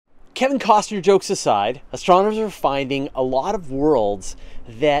Kevin Costner jokes aside, astronomers are finding a lot of worlds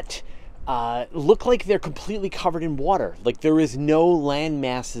that look like they're completely covered in water, like there is no land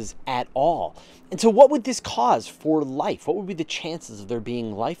masses at all. And so what would this cause for life? What would be the chances of there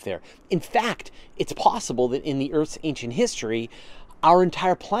being life there? In fact, it's possible that in the Earth's ancient history, our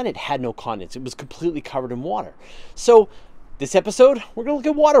entire planet had no continents. It was completely covered in water. So this episode, we're going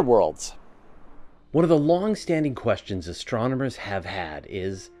to look at Waterworlds. One of the long-standing questions astronomers have had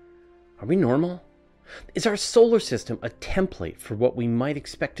is, are we normal? Is our solar system a template for what we might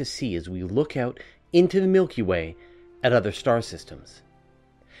expect to see as we look out into the Milky Way at other star systems?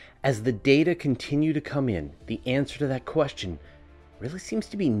 As the data continue to come in, the answer to that question really seems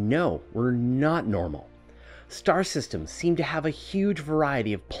to be no, we're not normal. Star systems seem to have a huge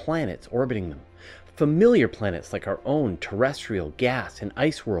variety of planets orbiting them. Familiar planets like our own terrestrial, gas, and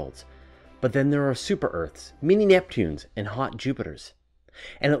ice worlds. But then there are super-Earths, mini-Neptunes, and hot Jupiters.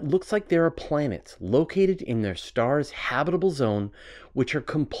 And it looks like there are planets located in their star's habitable zone which are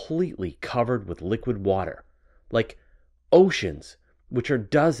completely covered with liquid water, like oceans, which are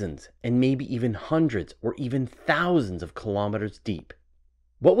dozens and maybe even hundreds or even thousands of kilometers deep.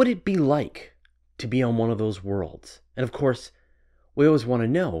 What would it be like to be on one of those worlds? And of course, we always want to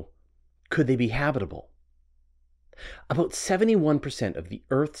know, could they be habitable? About 71% of the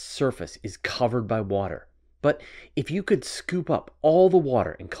Earth's surface is covered by water. But if you could scoop up all the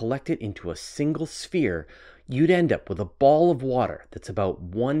water and collect it into a single sphere, you'd end up with a ball of water that's about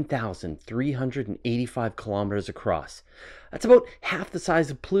 1,385 kilometers across. That's about half the size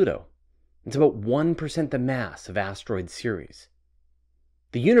of Pluto. It's about 1% the mass of asteroid Ceres.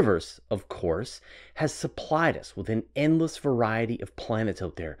 The universe, of course, has supplied us with an endless variety of planets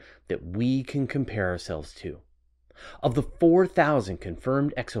out there that we can compare ourselves to. Of the 4,000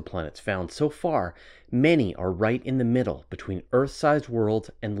 confirmed exoplanets found so far, many are right in the middle between Earth-sized worlds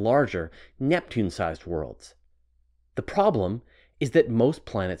and larger Neptune-sized worlds. The problem is that most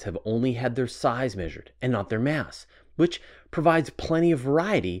planets have only had their size measured and not their mass, which provides plenty of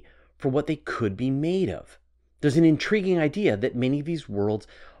variety for what they could be made of. There's an intriguing idea that many of these worlds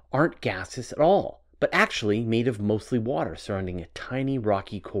aren't gaseous at all, but actually made of mostly water surrounding a tiny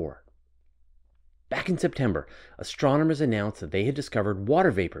rocky core. Back in September, astronomers announced that they had discovered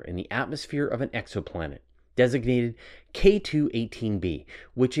water vapor in the atmosphere of an exoplanet, designated K2-18b,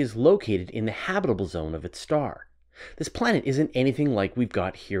 which is located in the habitable zone of its star. This planet isn't anything like we've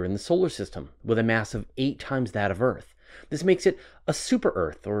got here in the solar system, with a mass of 8 times that of Earth. This makes it a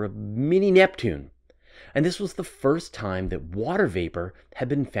super-Earth or a mini-Neptune. And this was the first time that water vapor had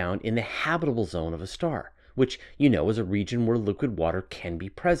been found in the habitable zone of a star, which you know is a region where liquid water can be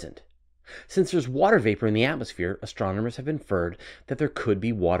present. Since there's water vapor in the atmosphere, astronomers have inferred that there could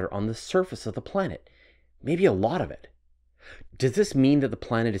be water on the surface of the planet, maybe a lot of it. Does this mean that the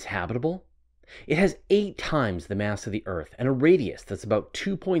planet is habitable? It has 8 times the mass of the Earth and a radius that's about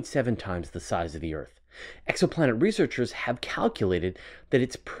 2.7 times the size of the Earth. Exoplanet researchers have calculated that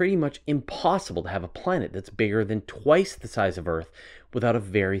it's pretty much impossible to have a planet that's bigger than twice the size of Earth without a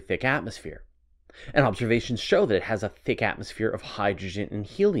very thick atmosphere. And observations show that it has a thick atmosphere of hydrogen and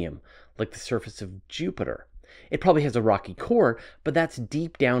helium, like the surface of Jupiter. It probably has a rocky core, but that's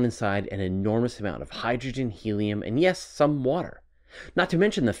deep down inside an enormous amount of hydrogen, helium, and yes, some water. Not to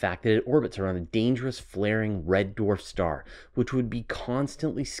mention the fact that it orbits around a dangerous flaring red dwarf star, which would be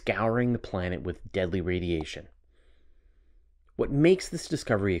constantly scouring the planet with deadly radiation. What makes this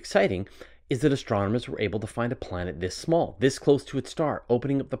discovery exciting is that astronomers were able to find a planet this small, this close to its star,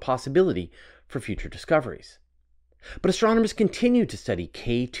 opening up the possibility for future discoveries. But astronomers continued to study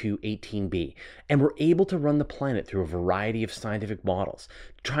K2-18b and were able to run the planet through a variety of scientific models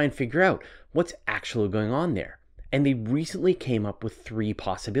to try and figure out what's actually going on there. And they recently came up with 3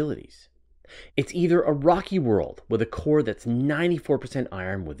 possibilities. It's either a rocky world with a core that's 94%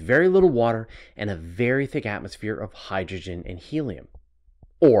 iron with very little water and a very thick atmosphere of hydrogen and helium.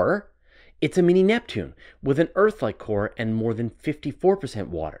 Or it's a mini Neptune with an Earth-like core and more than 54%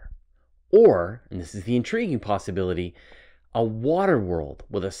 water. Or, and this is the intriguing possibility, a water world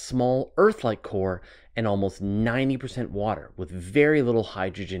with a small Earth-like core and almost 90% water with very little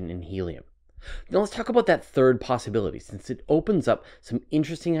hydrogen and helium. Now let's talk about that third possibility, since it opens up some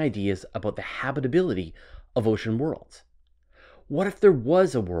interesting ideas about the habitability of ocean worlds. What if there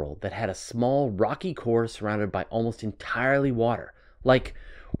was a world that had a small rocky core surrounded by almost entirely water? Like,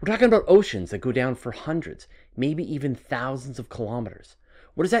 we're talking about oceans that go down for hundreds, maybe even thousands of kilometers.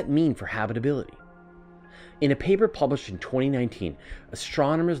 What does that mean for habitability? In a paper published in 2019,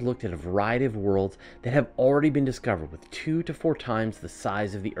 astronomers looked at a variety of worlds that have already been discovered with 2 to 4 times the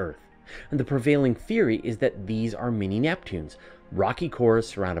size of the Earth. And the prevailing theory is that these are mini Neptunes, rocky cores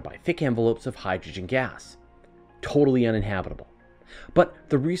surrounded by thick envelopes of hydrogen gas. Totally uninhabitable. But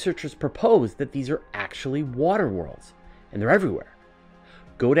the researchers propose that these are actually water worlds, and they're everywhere.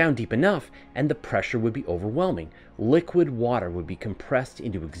 Go down deep enough and the pressure would be overwhelming. Liquid water would be compressed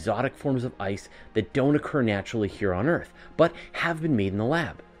into exotic forms of ice that don't occur naturally here on Earth, but have been made in the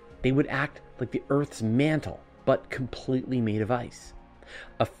lab. They would act like the Earth's mantle, but completely made of ice.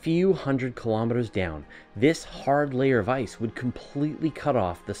 A few hundred kilometers down, this hard layer of ice would completely cut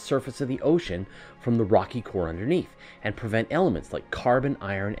off the surface of the ocean from the rocky core underneath and prevent elements like carbon,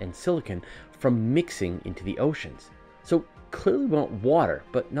 iron, and silicon from mixing into the oceans. So clearly we want water,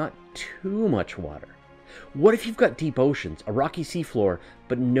 but not too much water. What if you've got deep oceans, a rocky seafloor,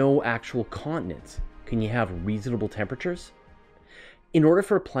 but no actual continents? Can you have reasonable temperatures? In order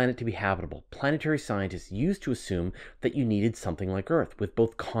for a planet to be habitable, planetary scientists used to assume that you needed something like Earth, with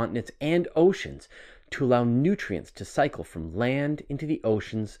both continents and oceans, to allow nutrients to cycle from land into the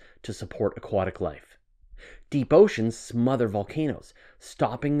oceans to support aquatic life. Deep oceans smother volcanoes,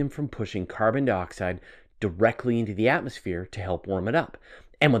 stopping them from pushing carbon dioxide directly into the atmosphere to help warm it up.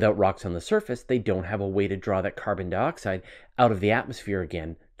 And without rocks on the surface, they don't have a way to draw that carbon dioxide out of the atmosphere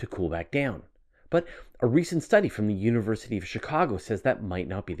again to cool back down. But a recent study from the University of Chicago says that might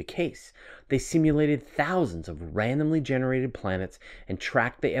not be the case. They simulated thousands of randomly generated planets and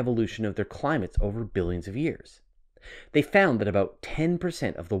tracked the evolution of their climates over billions of years. They found that about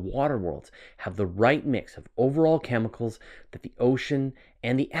 10% of the water worlds have the right mix of overall chemicals, that the ocean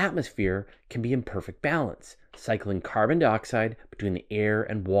and the atmosphere can be in perfect balance, cycling carbon dioxide between the air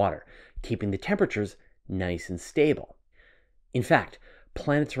and water, keeping the temperatures nice and stable. In fact,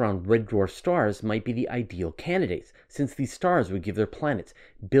 planets around red dwarf stars might be the ideal candidates, since these stars would give their planets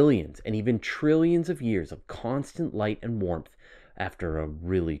billions and even trillions of years of constant light and warmth after a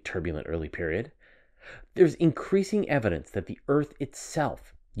really turbulent early period. There's increasing evidence that the Earth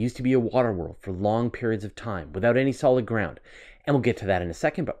itself used to be a water world for long periods of time without any solid ground, and we'll get to that in a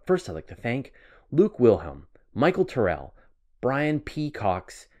second, but first I'd like to thank Luke Wilhelm, Michael Terrell, Brian P.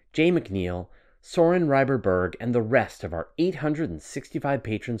 Cox, Jay McNeil, Soren Reiberberg, and the rest of our 865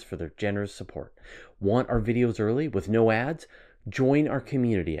 patrons for their generous support. Want our videos early with no ads? Join our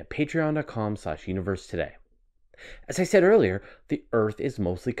community at patreon.com/universetoday. As I said earlier, the Earth is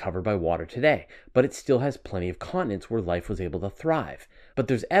mostly covered by water today, but it still has plenty of continents where life was able to thrive. But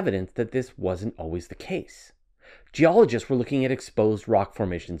there's evidence that this wasn't always the case. Geologists were looking at exposed rock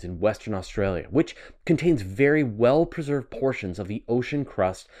formations in Western Australia, which contains very well-preserved portions of the ocean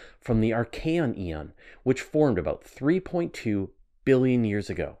crust from the Archean Eon, which formed about 3.2 billion years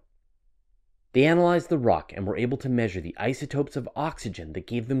ago. They analyzed the rock and were able to measure the isotopes of oxygen that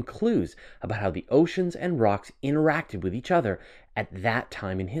gave them clues about how the oceans and rocks interacted with each other at that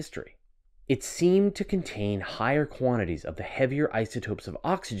time in history. It seemed to contain higher quantities of the heavier isotopes of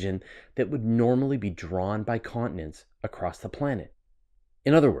oxygen that would normally be drawn by continents across the planet.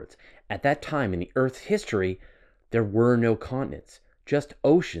 In other words, at that time in the Earth's history, there were no continents, just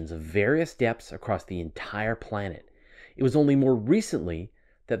oceans of various depths across the entire planet. It was only more recently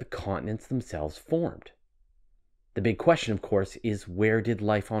that the continents themselves formed. The big question, of course, is where did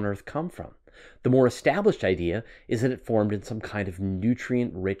life on Earth come from? The more established idea is that it formed in some kind of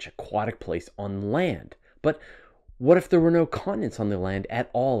nutrient-rich aquatic place on land. But what if there were no continents on the land at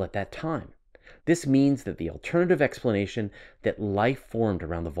all at that time? This means that the alternative explanation that life formed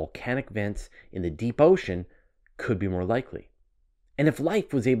around the volcanic vents in the deep ocean could be more likely. And if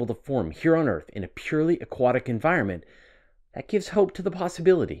life was able to form here on Earth in a purely aquatic environment, that gives hope to the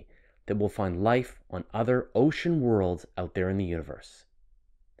possibility that we'll find life on other ocean worlds out there in the universe.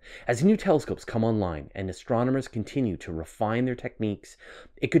 As new telescopes come online and astronomers continue to refine their techniques,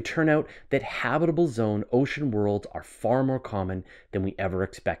 it could turn out that habitable zone ocean worlds are far more common than we ever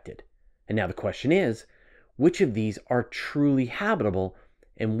expected. And now the question is, which of these are truly habitable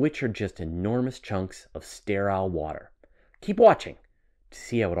and which are just enormous chunks of sterile water? Keep watching to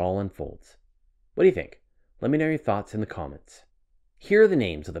see how it all unfolds. What do you think? Let me know your thoughts in the comments. Here are the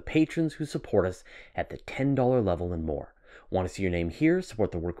names of the patrons who support us at the $10 level and more. Want to see your name here,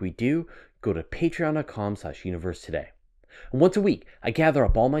 support the work we do? Go to patreon.com/universetoday. And once a week, I gather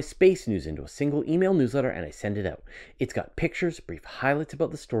up all my space news into a single email newsletter and I send it out. It's got pictures, brief highlights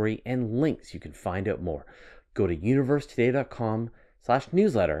about the story, and links you can find out more. Go to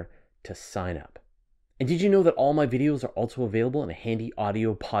universetoday.com/newsletter to sign up. And did you know that all my videos are also available in a handy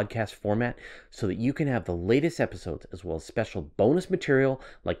audio podcast format so that you can have the latest episodes as well as special bonus material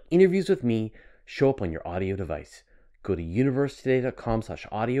like interviews with me show up on your audio device? Go to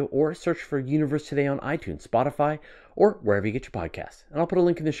universetoday.com/audio or search for Universe Today on iTunes, Spotify, or wherever you get your podcasts. And I'll put a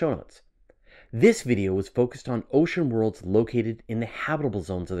link in the show notes. This video was focused on ocean worlds located in the habitable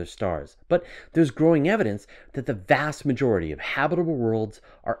zones of their stars, but there's growing evidence that the vast majority of habitable worlds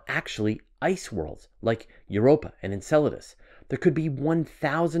are actually ice worlds, like Europa and Enceladus. There could be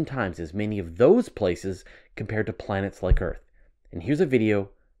 1,000 times as many of those places compared to planets like Earth. And here's a video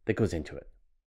that goes into it.